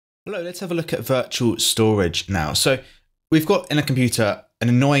Hello, let's have a look at virtual storage now. So we've got in a computer an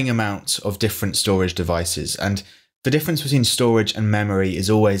annoying amount of different storage devices, and the difference between storage and memory is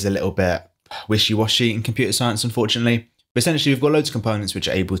always a little bit wishy-washy in computer science, unfortunately. But essentially, we've got loads of components which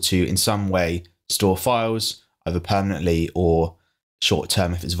are able to, in some way, store files, either permanently or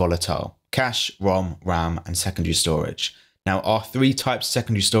short-term if it's volatile. Cache, ROM, RAM, and secondary storage. Now, our three types of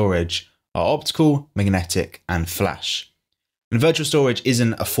secondary storage are optical, magnetic, and flash. And virtual storage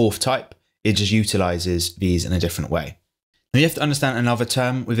isn't a fourth type, it just utilizes these in a different way. Now you have to understand another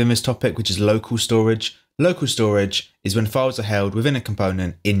term within this topic, which is local storage. Local storage is when files are held within a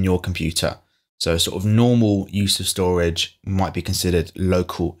component in your computer. So sort of normal use of storage might be considered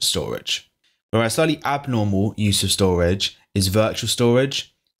local storage. Whereas slightly abnormal use of storage is virtual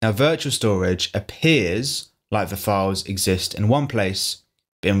storage. Now virtual storage appears like the files exist in one place,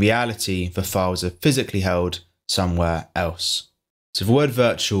 but in reality, the files are physically held somewhere else. So the word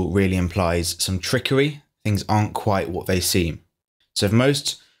virtual really implies some trickery. Things aren't quite what they seem. So the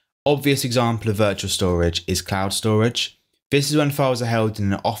most obvious example of virtual storage is cloud storage. This is when files are held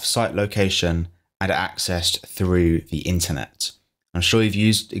in an off-site location and are accessed through the internet. I'm sure you've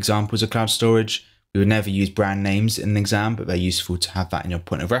used examples of cloud storage. We would never use brand names in an exam, but they're useful to have that in your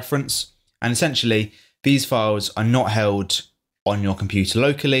point of reference. And essentially, these files are not held on your computer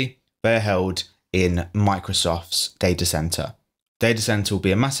locally. They're held in Microsoft's data center. Data center will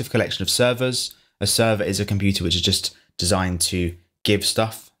be a massive collection of servers. A server is a computer which is just designed to give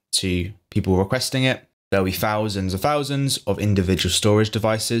stuff to people requesting it. There'll be thousands of individual storage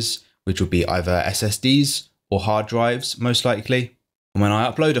devices, which will be either SSDs or hard drives, most likely. And when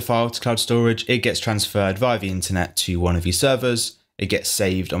I upload a file to cloud storage, it gets transferred via the internet to one of these servers. It gets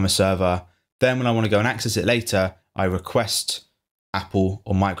saved on the server. Then when I want to go and access it later, I request Apple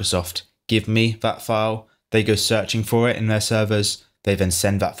or Microsoft give me that file. They go searching for it in their servers. They then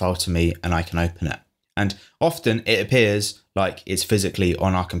send that file to me and I can open it. And often it appears like it's physically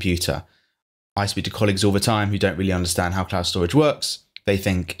on our computer. I speak to colleagues all the time who don't really understand how cloud storage works. They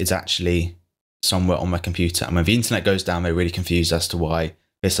think it's actually somewhere on my computer. And when the internet goes down, they're really confused as to why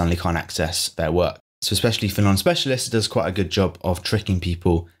they suddenly can't access their work. So especially for non-specialists, it does quite a good job of tricking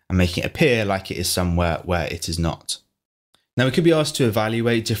people and making it appear like it is somewhere where it is not. Now we could be asked to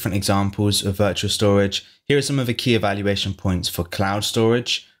evaluate different examples of virtual storage. Here are some of the key evaluation points for cloud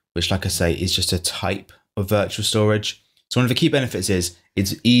storage, which, like I say, is just a type of virtual storage. So one of the key benefits is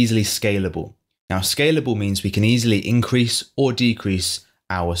it's easily scalable. Now scalable means we can easily increase or decrease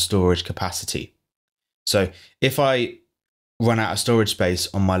our storage capacity. So if I run out of storage space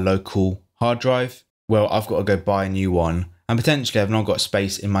on my local hard drive, well, I've got to go buy a new one, and potentially I've not got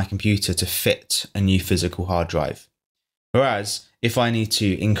space in my computer to fit a new physical hard drive. Whereas if I need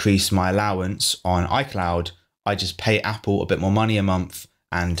to increase my allowance on iCloud, I just pay Apple a bit more money a month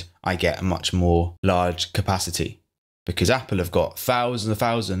and I get a much more large capacity. Because Apple have got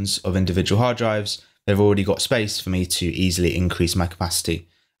thousands of individual hard drives, they've already got space for me to easily increase my capacity.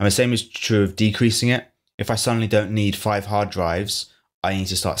 And the same is true of decreasing it. If I suddenly don't need 5 hard drives, I need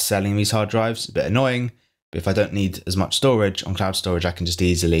to start selling these hard drives. A bit annoying, but if I don't need as much storage on cloud storage, I can just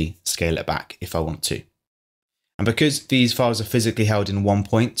easily scale it back if I want to. And because these files are physically held in one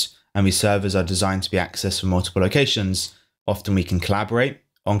point and these servers are designed to be accessed from multiple locations, often we can collaborate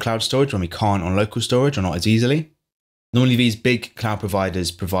on cloud storage when we can't on local storage, or not as easily. Normally these big cloud providers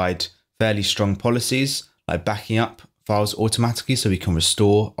provide fairly strong policies like backing up files automatically so we can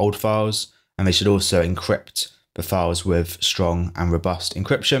restore old files, and they should also encrypt the files with strong and robust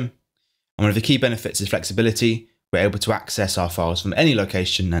encryption. And one of the key benefits is flexibility. We're able to access our files from any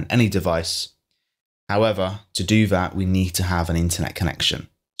location and any device. However, to do that, we need to have an internet connection.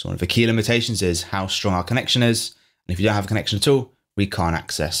 So one of the key limitations is how strong our connection is. And if you don't have a connection at all, we can't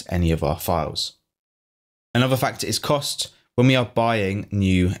access any of our files. Another factor is cost. When we are buying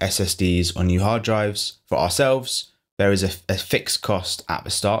new SSDs or new hard drives for ourselves, there is a fixed cost at the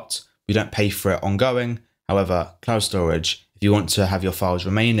start. We don't pay for it ongoing. However, cloud storage, if you want to have your files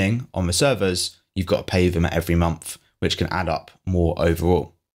remaining on the servers, you've got to pay them every month, which can add up more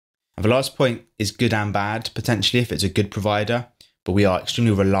overall. And the last point is good and bad, potentially, if it's a good provider, but we are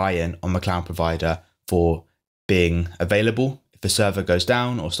extremely reliant on the cloud provider for being available. If the server goes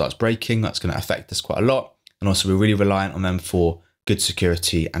down or starts breaking, that's going to affect us quite a lot. And also we're really reliant on them for good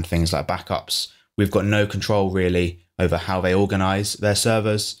security and things like backups. We've got no control really over how they organize their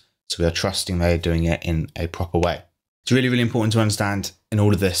servers, so we are trusting they're doing it in a proper way. It's really, really important to understand in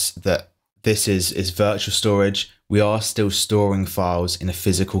all of this that this is virtual storage. We are still storing files in a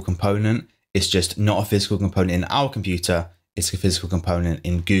physical component. It's just not a physical component in our computer. It's a physical component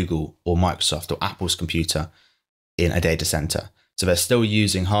in Google or Microsoft or Apple's computer in a data center. So they're still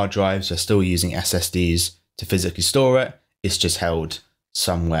using hard drives, they're still using SSDs to physically store it. It's just held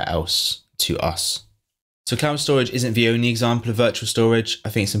somewhere else to us. So cloud storage isn't the only example of virtual storage. I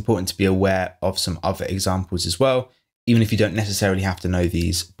think it's important to be aware of some other examples as well, even if you don't necessarily have to know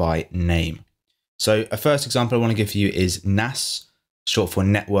these by name. So a first example I want to give you is NAS, short for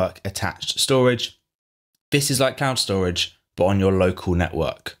Network Attached Storage. This is like cloud storage, but on your local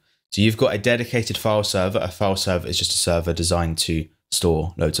network. So you've got a dedicated file server. A file server is just a server designed to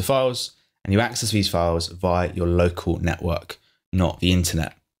store loads of files, and you access these files via your local network, not the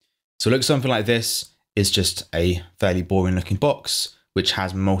internet. So it looks something like this. Is just a fairly boring looking box, which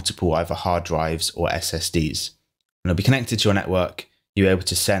has multiple either hard drives or SSDs. And it'll be connected to your network. You're able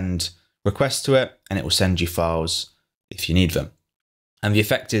to send requests to it, and it will send you files if you need them. And the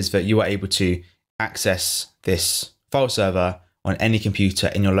effect is that you are able to access this file server on any computer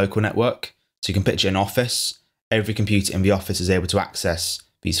in your local network. So you can picture an office. Every computer in the office is able to access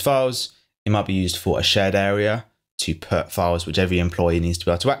these files. It might be used for a shared area to put files which every employee needs to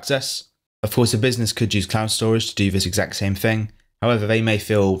be able to access. Of course, a business could use cloud storage to do this exact same thing. However, they may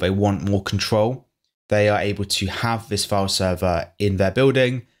feel they want more control. They are able to have this file server in their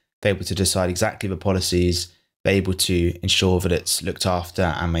building. They're able to decide exactly the policies. They're able to ensure that it's looked after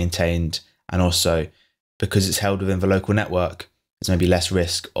and maintained. And also, because it's held within the local network, there's maybe less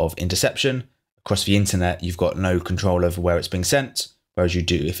risk of interception. Across the internet, you've got no control over where it's being sent, whereas you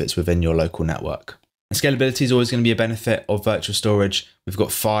do if it's within your local network. And scalability is always going to be a benefit of virtual storage. We've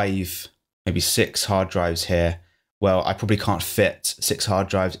got 5, maybe 6 hard drives here. Well, I probably can't fit 6 hard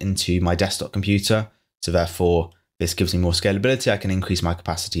drives into my desktop computer. So therefore, this gives me more scalability. I can increase my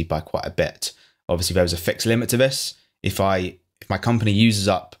capacity by quite a bit. Obviously, there's a fixed limit to this. If my company uses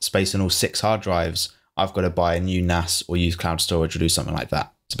up space on all 6 hard drives, I've got to buy a new NAS or use cloud storage or do something like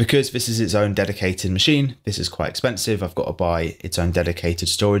that. So because this is its own dedicated machine, this is quite expensive. I've got to buy its own dedicated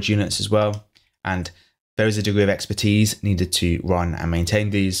storage units as well. And there is a degree of expertise needed to run and maintain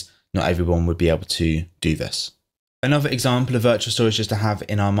these. Not everyone would be able to do this. Another example of virtual storage just to have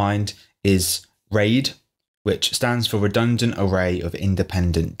in our mind is RAID, which stands for Redundant Array of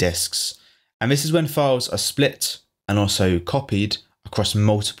Independent Disks. And this is when files are split and also copied across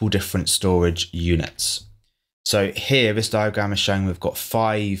multiple different storage units. So here, this diagram is showing we've got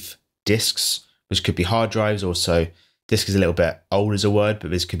 5 disks, which could be hard drives. Also, disk is a little bit old as a word,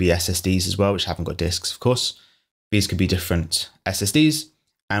 but this could be SSDs as well, which haven't got disks, of course. These could be different SSDs.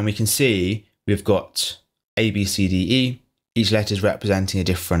 And we can see we've got A, B, C, D, E. Each letter is representing a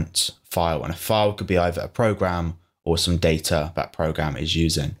different file, and a file could be either a program or some data that program is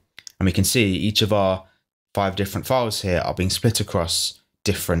using. And we can see each of our 5 different files here are being split across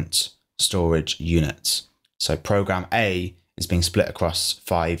different storage units. So program A is being split across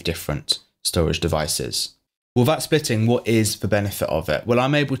 5 different storage devices. Well, that splitting, what is the benefit of it? Well,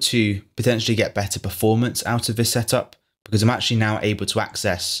 I'm able to potentially get better performance out of this setup because I'm actually now able to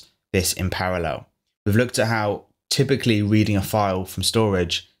access this in parallel. We've looked at how typically reading a file from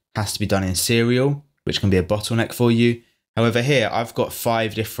storage has to be done in serial, which can be a bottleneck for you. However, here I've got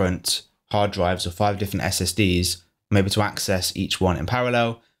 5 different hard drives or 5 different SSDs. I'm able to access each one in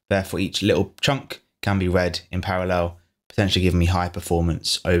parallel. Therefore, each little chunk can be read in parallel, potentially giving me high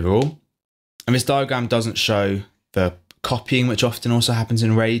performance overall. And this diagram doesn't show the copying, which often also happens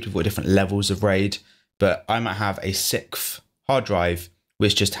in RAID. We've got different levels of RAID, but I might have a 6th hard drive,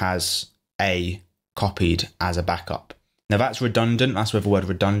 which just has A copied as a backup. Now that's redundant. That's where the word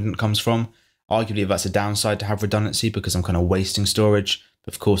redundant comes from. Arguably, that's a downside to have redundancy because I'm kind of wasting storage.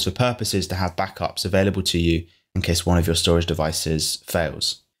 But of course, the purpose is to have backups available to you in case one of your storage devices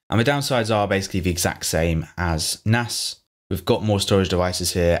fails. And the downsides are basically the exact same as NAS. We've got more storage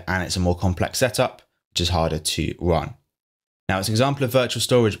devices here and it's a more complex setup, which is harder to run. Now it's an example of virtual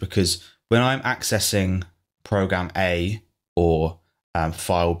storage because when I'm accessing program A or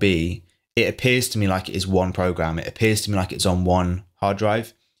file B, it appears to me like it is one program. It appears to me like it's on one hard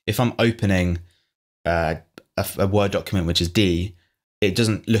drive. If I'm opening a Word document, which is D, it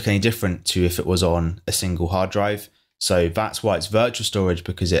doesn't look any different to if it was on a single hard drive. So that's why it's virtual storage,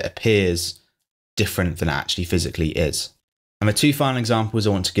 because it appears different than it actually physically is. And the 2 final examples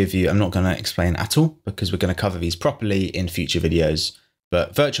I want to give you, I'm not going to explain at all because we're going to cover these properly in future videos.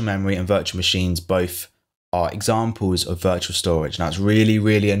 But virtual memory and virtual machines both are examples of virtual storage. Now it's really,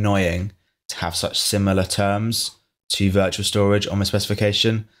 really annoying to have such similar terms to virtual storage on the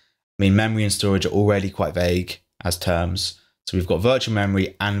specification. I mean, memory and storage are already quite vague as terms. So we've got virtual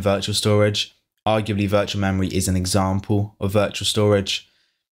memory and virtual storage. Arguably, virtual memory is an example of virtual storage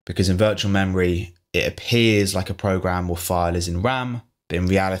because in virtual memory, it appears like a program or file is in RAM, but in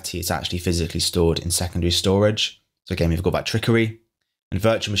reality, it's actually physically stored in secondary storage. So again, we've got that trickery, and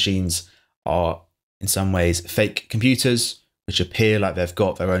virtual machines are in some ways fake computers, which appear like they've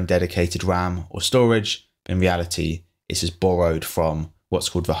got their own dedicated RAM or storage, but in reality, it's just borrowed from what's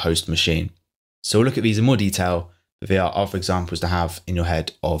called the host machine. So we'll look at these in more detail, but there are other examples to have in your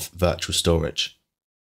head of virtual storage.